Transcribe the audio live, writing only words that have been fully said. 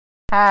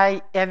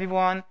Hi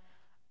everyone,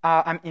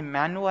 I'm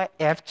Emmanuel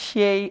F.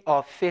 Chea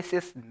of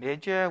Physics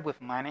major with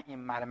minor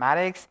in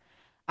mathematics.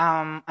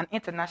 I'm an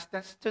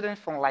international student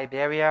from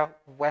Liberia,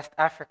 West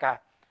Africa.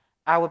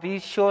 I will be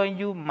showing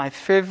you my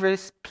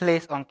favorite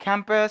place on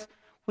campus,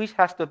 which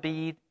has to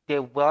be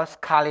the Wells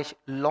College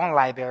Lawn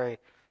Library.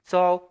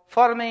 So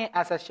follow me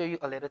as I show you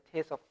a little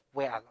taste of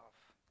where I love.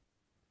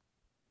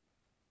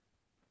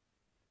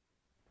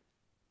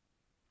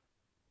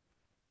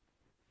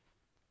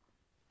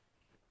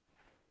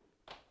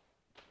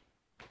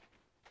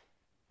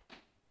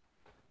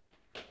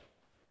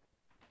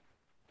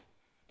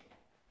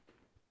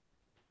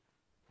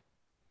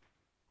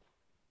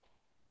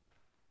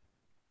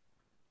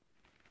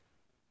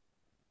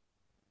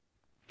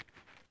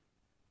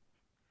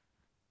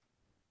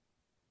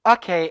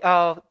 Okay,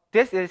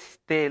 this is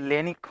the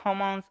learning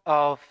commons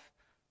of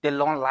the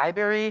Lawn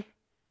Library,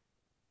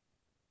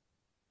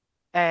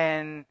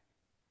 and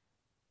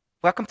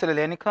welcome to the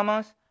Learning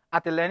Commons.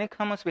 At the Learning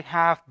Commons, we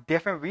have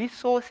different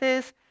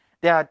resources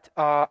that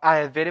are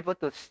available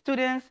to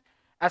students.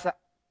 As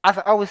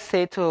I always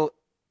say to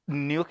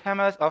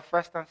newcomers or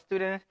first-time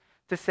students,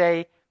 to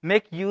say,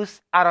 make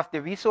use out of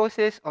the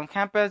resources on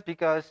campus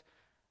because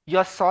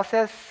your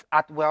sources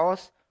at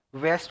Wells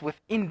rest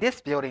within this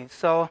building.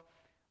 So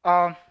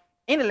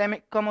in the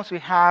Learning Commons, we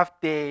have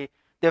the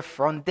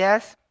front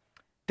desk.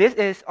 This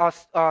is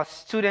our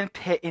student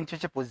paid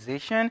internship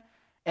position.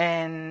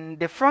 And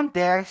the front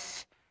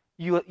desk,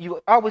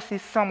 you always see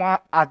someone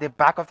at the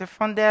back of the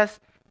front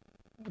desk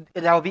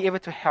that will be able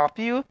to help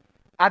you.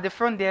 At the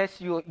front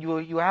desk,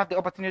 you have the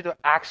opportunity to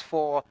ask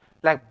for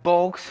like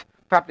books,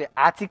 probably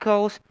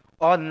articles,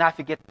 or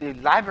navigate the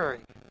library.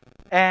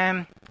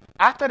 And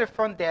after the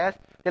front desk,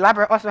 the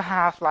library also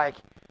has like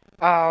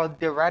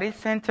the writing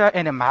center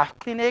and the math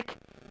clinic.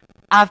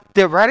 At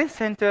the writing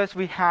centers,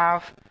 we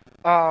have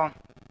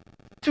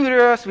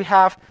tutors, we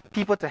have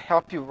people to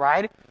help you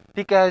write.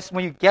 Because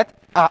when you get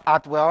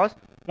at Wells,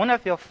 one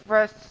of your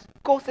first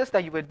courses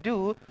that you will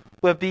do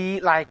will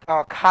be like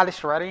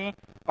college writing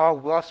or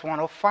Wells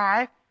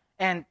 105.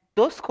 And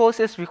those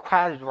courses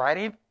require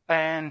writing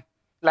and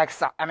like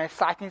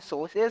citing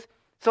sources.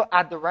 So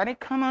at the Writing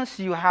Commons,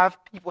 you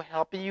have people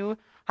helping you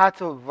how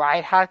to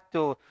write, how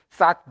to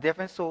cite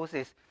different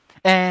sources.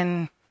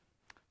 And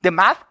the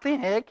math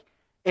clinic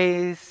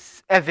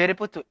is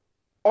available to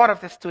all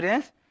of the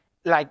students.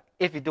 Like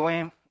if you're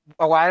doing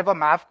or whatever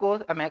math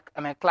course,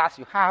 class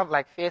you have,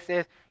 like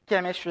physics,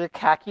 chemistry,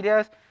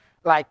 calculus,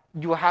 like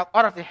you have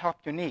all of the help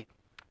you need.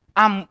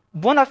 I'm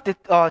one of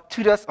the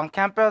tutors on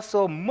campus,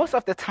 so most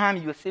of the time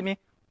you see me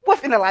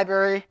within the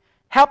library,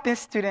 helping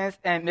students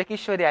and making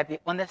sure that they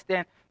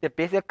understand the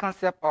basic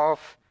concept of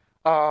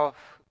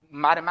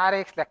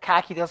mathematics, like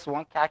calculus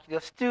 1,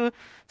 calculus 2.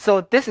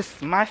 So this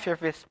is my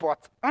favorite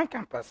spot on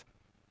campus.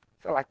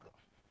 So like.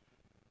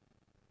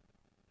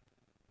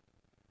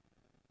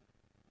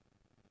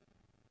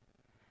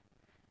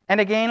 And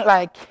again,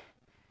 like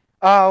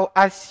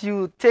as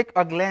you take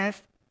a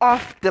glance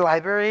of the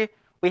library,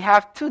 we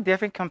have two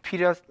different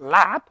computers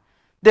lab.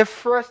 The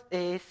first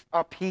is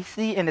a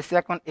PC and the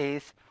second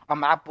is a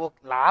MacBook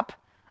lab.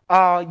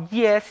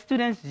 Yes,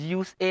 students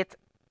use it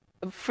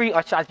free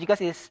of charge because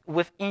it's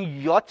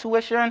within your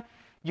tuition.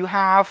 You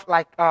have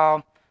like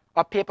a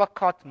paper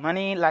cut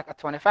money, like a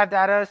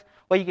 $25,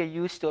 what you can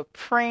use to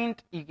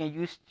print, you can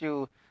use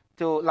to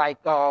like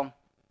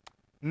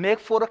make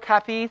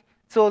photocopies.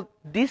 So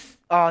these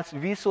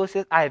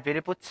resources are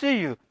available to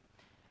you.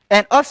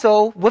 And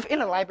also, within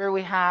the library,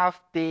 we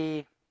have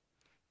the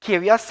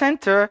Career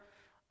Center.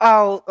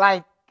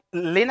 Like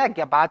Lena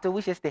Gabato,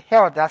 which is the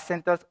head of that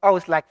center,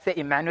 always like say,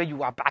 Emmanuel,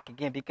 you are back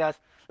again. Because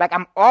like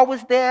I'm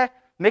always there,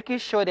 making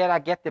sure that I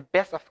get the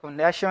best of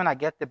connection, I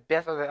get the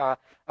best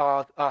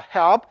of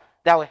help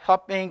that will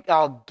help me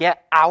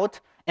get out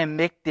and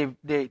make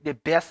the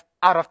best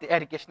out of the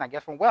education I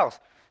get from Wells.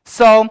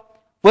 So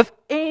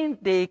within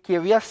the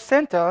Career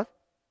Center,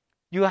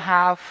 you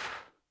have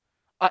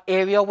an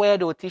area where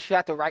they will teach you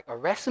how to write a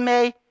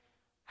resume,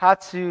 how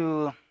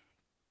to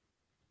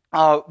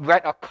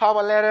write a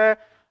cover letter,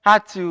 how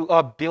to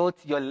build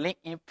your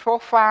LinkedIn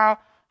profile,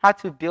 how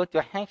to build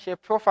your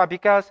Handshake profile,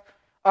 because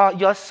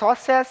your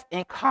success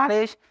in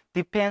college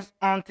depends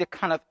on the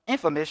kind of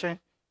information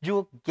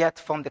you get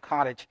from the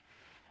college.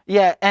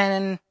 Yeah,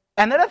 and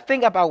another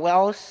thing about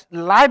Wells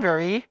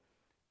Library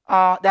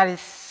that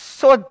is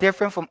so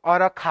different from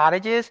other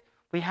colleges,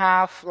 we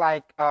have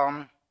like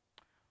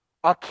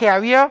a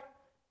career.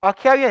 A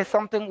career is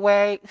something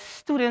where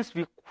students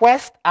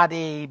request at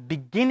the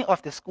beginning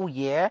of the school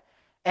year,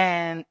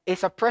 and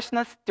it's a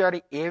personal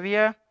study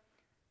area.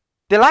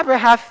 The library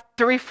has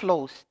 3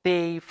 floors.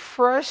 The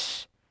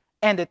first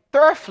and the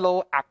third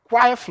floor are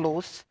quiet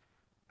floors,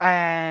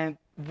 and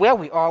where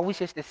we are,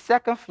 which is the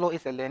second floor,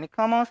 is the Learning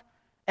Commons.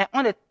 And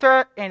on the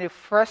third and the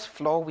first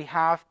floor, we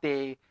have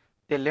the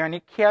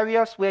learning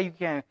carriers where you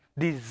can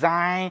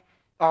design,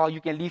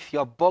 you can leave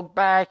your book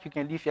bag, you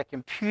can leave your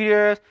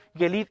computers, you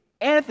can leave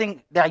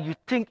anything that you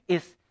think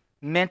is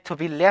meant to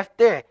be left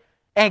there.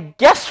 And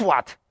guess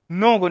what?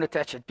 No one going to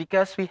touch it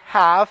because we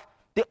have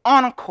the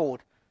honor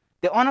code.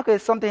 The honor code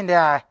is something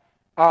that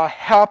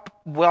help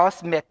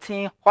wells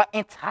maintain her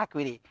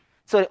integrity.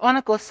 So the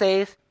honor code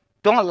says,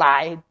 don't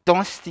lie,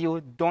 don't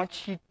steal, don't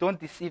cheat, don't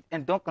deceive,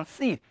 and don't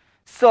concede.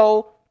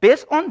 So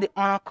based on the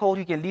honor code,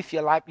 you can live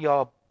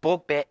your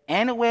book bed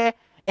anywhere,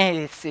 and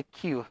it's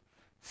secure.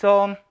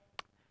 So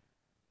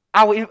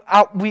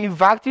we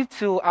invite you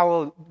to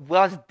our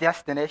Wells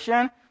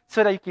destination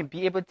so that you can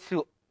be able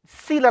to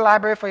see the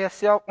library for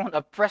yourself on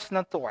a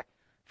personal tour.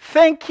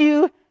 Thank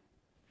you.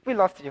 We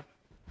love you.